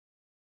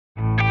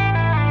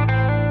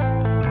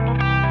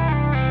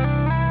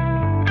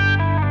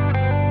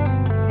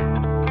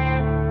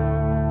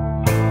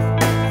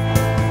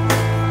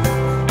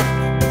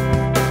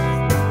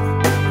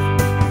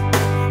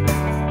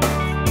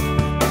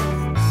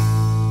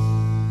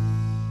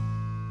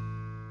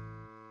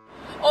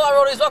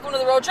Roadies, welcome to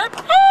the road trip.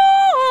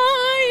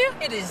 Hi!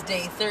 It is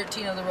day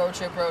 13 of the road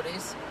trip,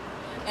 Roadies.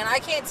 And I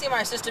can't see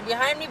my sister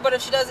behind me, but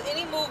if she does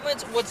any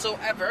movements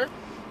whatsoever,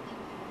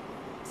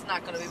 it's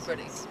not going to be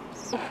pretty.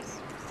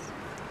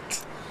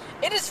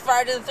 It is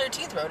Friday the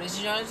 13th, Roadies.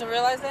 Did you guys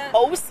realize that?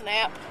 Oh,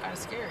 snap. Kind of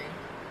scary.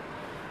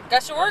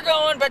 Guess where we're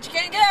going, but you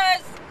can't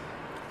guess.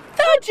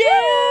 The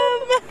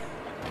gym!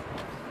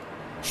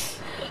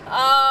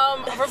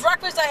 For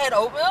breakfast, I had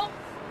oatmeal.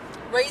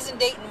 Raisin,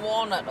 date, and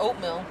walnut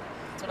oatmeal.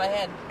 That's what I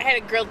had. I had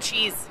a grilled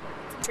cheese.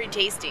 It's pretty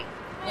tasty.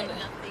 I had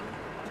nothing.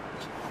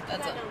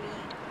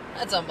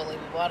 That's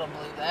unbelievable. I don't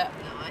believe that.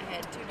 No, I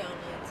had 2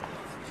 donuts.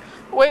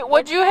 Wait,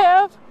 what'd you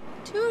have?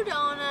 2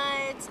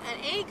 donuts, an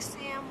egg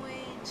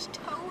sandwich,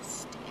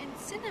 toast, and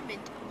cinnamon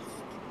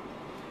toast.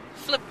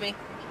 Flip me.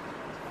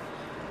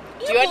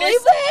 Do you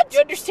believe that? Do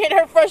you understand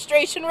our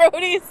frustration,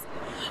 Roadies?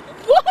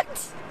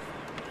 What?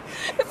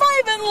 If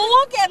I even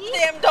look at the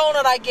damn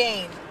donut I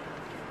gained.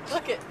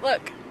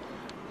 Look.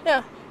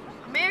 Yeah.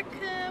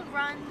 America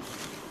runs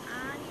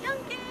on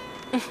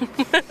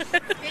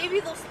Youngin. Maybe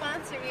they'll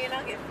sponsor me and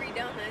I'll get free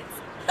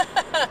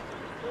donuts.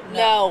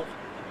 No.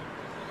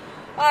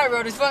 All right,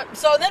 Roadies.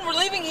 So then we're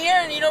leaving here,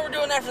 and you know what we're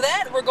doing after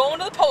that? We're going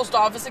to the post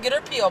office to get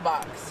our P.O.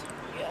 box.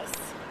 Yes.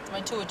 It's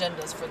my 2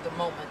 agendas for the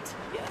moment.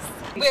 Yes.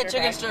 We had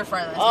chicken stir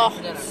fry last night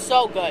for dinner.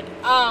 So good.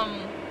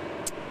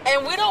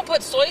 And we don't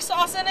put soy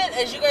sauce in it.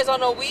 As you guys all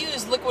know, we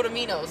use liquid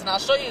aminos, and I'll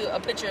show you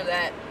a picture of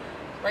that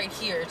right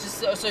here. Just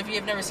so if you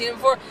have never seen it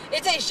before,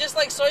 it tastes just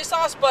like soy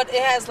sauce, but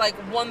it has like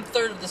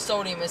 1/3 of the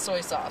sodium as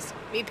soy sauce.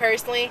 Me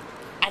personally,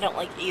 I don't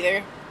like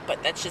either,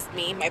 but that's just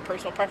me, my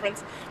personal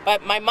preference.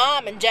 But my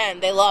mom and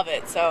Jen, they love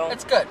it, so.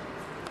 It's good.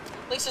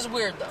 Lisa's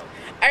weird though.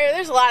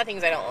 There's a lot of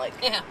things I don't like.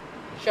 Yeah.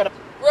 Shut up.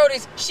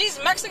 Roadies, she's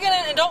Mexican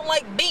and don't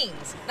like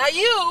beans. Now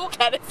you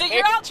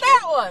figure out true.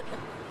 that one.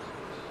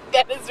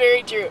 That is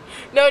very true.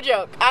 No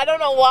joke. I don't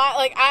know why.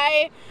 Like,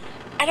 I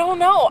don't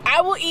know.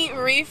 I will eat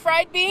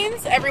refried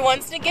beans every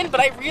once and again,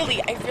 but I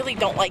really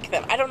don't like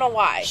them. I don't know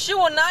why. She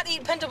will not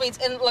eat pinto beans.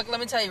 And look,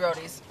 let me tell you,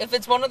 Roadies, if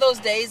it's one of those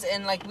days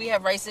and like we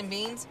have rice and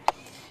beans,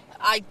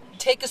 I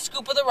take a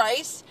scoop of the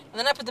rice and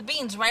then I put the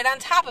beans right on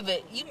top of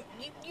it. You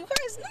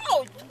guys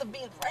know, you put the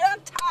beans right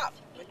on top.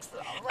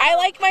 I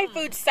like my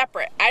food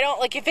separate. I don't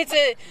like if it's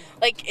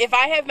if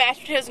I have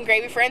mashed potatoes and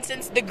gravy, for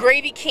instance, the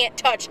gravy can't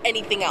touch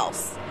anything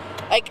else.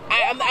 Like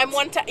I'm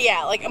one time,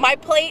 yeah. Like my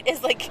plate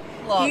is like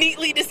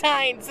neatly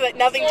designed so that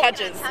nothing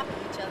touches. On top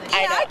of each other.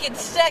 Yeah, I can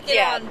stack it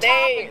on top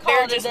and call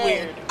they're it just a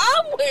day. weird.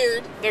 I'm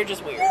weird. They're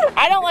just weird.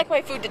 I don't like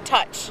my food to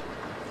touch.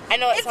 I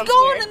know it sounds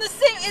going weird. in the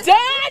same.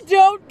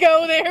 Don't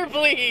go there,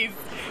 please.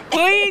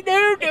 Please,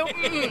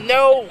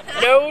 no,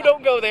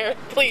 don't go there,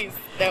 please,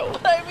 no.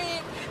 I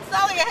mean, it's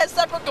not like I had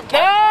separate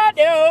compartments.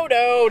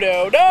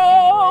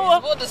 No.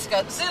 We'll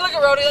discuss. See, look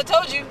at Roadie. I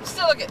told you.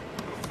 Still look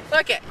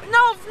at.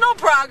 No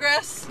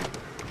progress.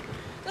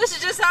 This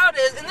is just how it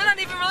is, and they're not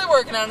even really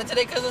working on it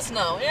today because of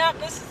snow. Yeah,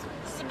 this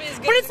will be as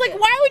good. But as it's like,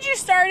 why would you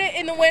start it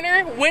in the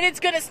winter when it's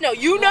gonna snow?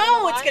 You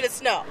know it's gonna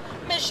snow.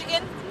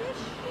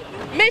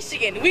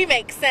 Michigan, we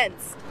make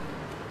sense.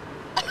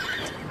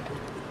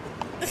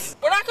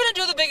 We're not going to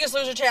do the Biggest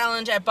Loser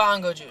Challenge at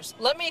Bongo Juice.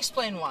 Let me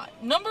explain why.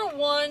 Number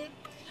one,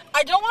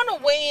 I don't want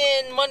to weigh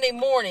in Monday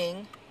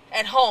morning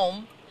at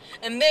home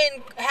and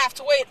then have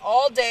to wait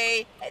all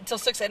day until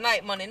 6 at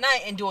night, Monday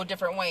night, and do a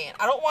different weigh-in.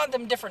 I don't want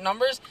them different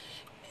numbers.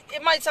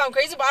 It might sound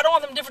crazy, but I don't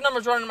want them different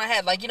numbers running in my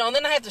head. Like, and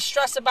then I have to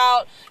stress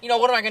about,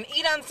 what am I going to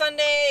eat on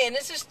Sunday? And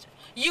it's just,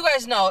 you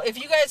guys know, if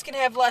you guys can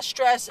have less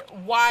stress,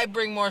 why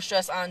bring more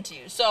stress onto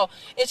you? So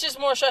it's just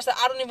more stress that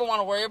I don't even want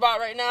to worry about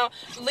right now.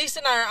 Lisa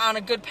and I are on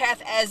a good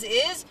path as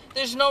is.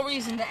 There's no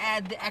reason to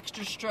add the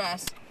extra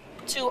stress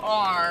to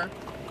our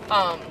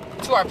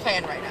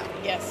plan right now.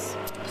 Yes.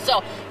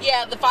 So,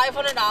 yeah, the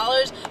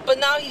 $500, but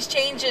now he's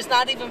changed. It's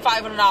not even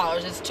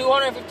 $500. It's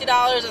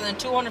 $250 and then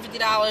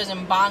 $250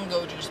 in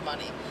Bongo Juice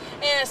money.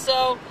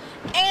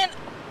 And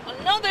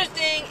another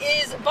thing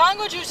is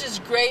Bongo Juice is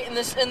great and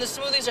the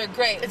smoothies are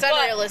great. It's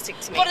unrealistic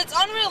to me. But it's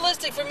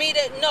unrealistic for me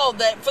to know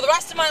that for the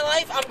rest of my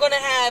life I'm going to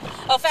have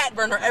a fat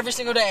burner every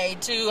single day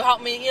to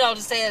help me, to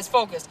stay as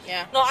focused.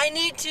 Yeah. No, I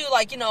need to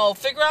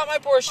figure out my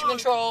portion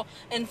control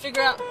and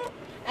figure out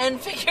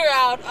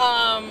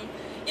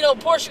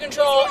portion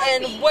control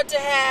and what to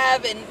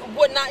have and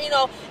what not,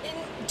 and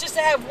just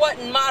to have what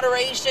in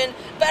moderation,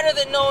 better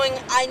than knowing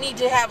I need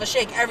to have a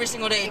shake every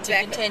single day to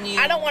continue.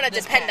 I don't want to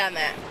depend on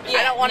that. Yeah,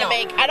 I don't want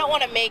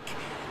to make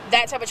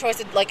that type of choice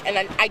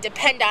and I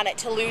depend on it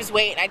to lose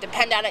weight and I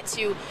depend on it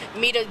to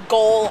meet a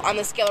goal on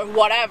the scale or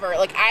whatever.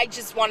 Like, I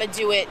just want to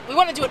do it. We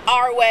want to do it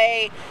our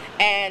way,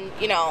 and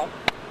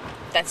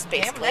that's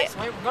basically it.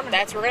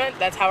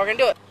 That's how we're gonna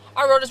do it.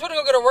 All right, Roadies, we're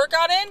gonna go get a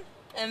workout in.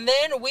 And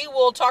then we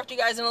will talk to you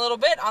guys in a little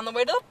bit on the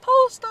way to the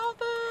post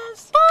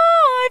office.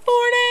 Bye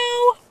for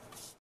now.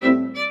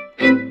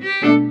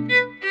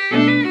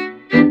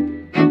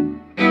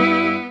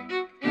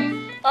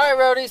 All right,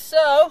 Roadies.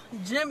 So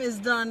Jim is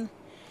done.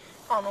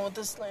 I don't know what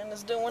this land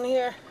is doing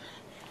here.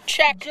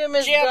 Check. Jim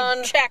is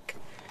done. Check.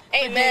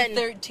 Amen.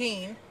 Day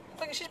 13.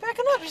 Look, she's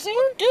backing up. You see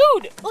her?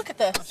 Dude, look at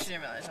this. She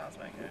didn't realize I was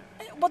back there.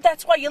 Well,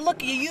 that's why you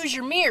use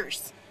your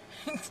mirrors.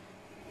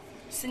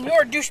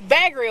 Senor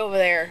douchebaggery over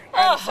there.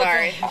 I'm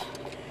sorry. Okay.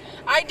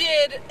 I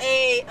did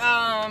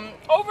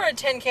over a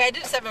 10K. I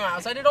did 7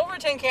 miles. I did over a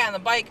 10K on the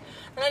bike,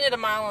 and I did a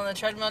mile on the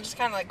treadmill. Just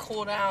kind of like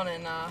cool down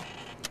and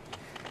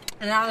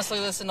honestly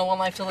listen to One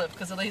Life to Live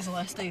because today's the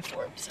last day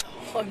for it. So.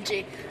 Oh,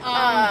 gee. Can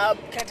I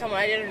tell them what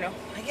I did or no?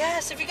 I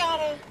guess if you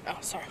gotta. Oh,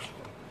 sorry.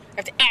 I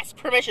have to ask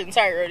permission.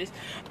 Sorry, Roadies.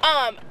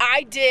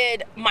 I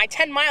did my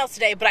 10 miles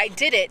today, but I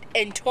did it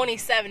in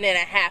 27 and a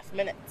half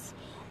minutes.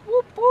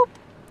 Whoop whoop.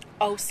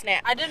 Oh,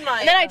 snap. I did my.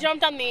 And then I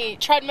jumped on the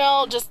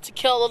treadmill just to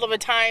kill a little bit of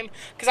time.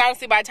 Because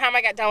honestly, by the time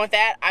I got done with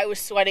that, I was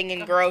sweating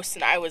and gross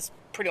and I was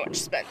pretty much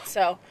spent.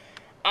 So,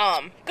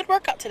 good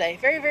workout today.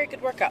 Very, very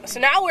good workout. So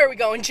now where are we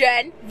going,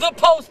 Jen? The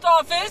post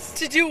office.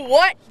 To do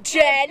what,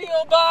 Jen?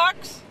 P.O.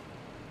 box.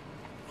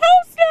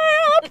 Oh,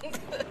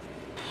 snap!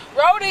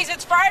 Roadies,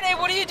 it's Friday.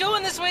 What are you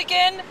doing this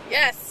weekend?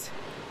 Yes.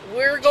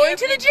 We're going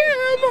to the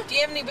gym. Do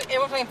you have any? And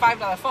we're playing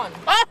 $5 fun.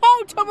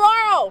 Oh,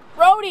 tomorrow.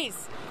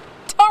 Roadies.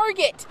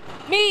 Target.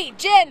 Me,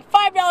 Jen,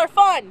 $5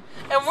 fun.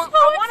 And we're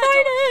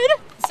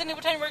excited. Cindy,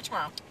 what time do you work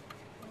tomorrow?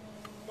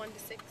 1 to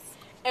 6.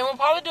 And we'll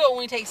probably do it when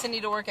we take Cindy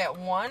to work at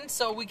 1,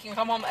 so we can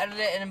come home, edit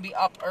it, and be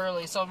up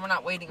early, so we're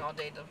not waiting all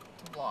day to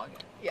vlog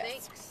it.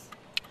 Yes. Thanks.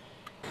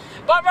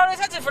 But, brothers,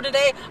 that's it for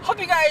today. Hope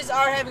you guys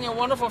are having a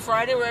wonderful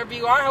Friday wherever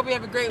you are. Hope you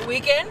have a great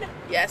weekend.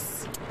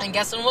 Yes. And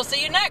guess when we'll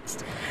see you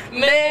next?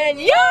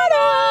 Manana.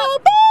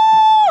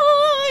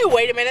 Bye.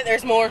 Wait a minute.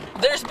 There's more.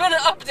 There's been an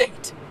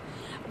update.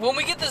 When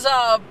we get this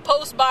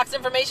post box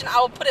information, I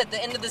will put it at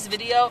the end of this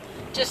video,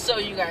 just so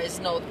you guys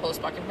know the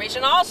post box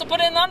information. I'll also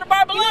put it in the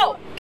underbar below.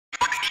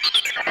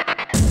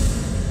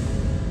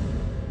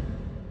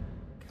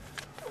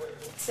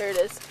 There it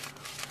is.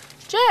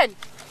 Jen,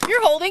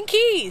 you're holding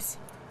keys.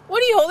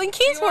 What are you holding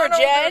keys for,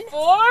 Jen?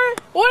 What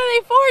are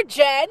they for,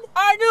 Jen?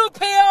 Our new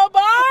P.O.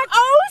 box.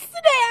 Oh,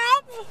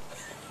 snap.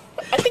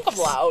 I think I'm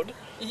loud.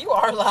 You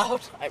are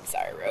loud. I'm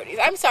sorry, Roadies.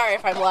 I'm sorry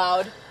if I'm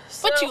loud.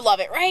 But So- you love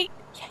it, right?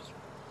 Yeah,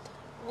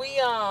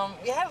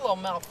 We had a little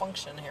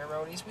malfunction here,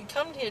 Roadies. We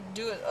come to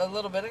do it a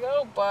little bit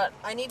ago, but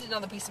I needed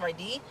another piece of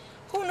ID.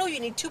 Who knew you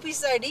need 2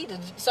 pieces of ID to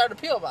start a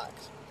P.O.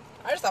 box?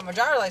 I just thought my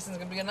driver's license was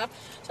gonna be good enough,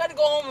 so I had to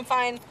go home and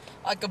find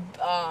like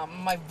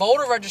my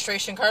voter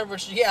registration card,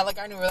 which like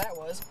I knew where that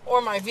was,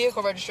 or my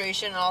vehicle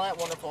registration and all that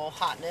wonderful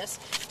hotness.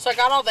 So I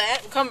got all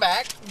that. Come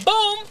back,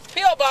 boom,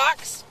 P.O.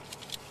 box.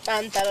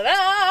 Dun, da, da,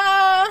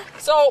 da.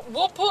 So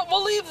we'll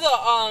leave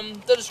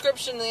the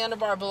description in the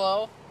underbar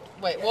below.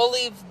 Wait, we'll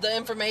leave the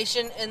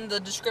information in the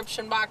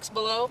description box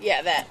below.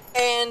 Yeah, that.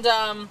 And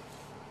I'm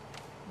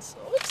so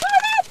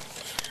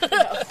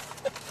excited.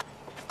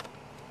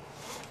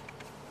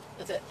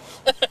 That's it.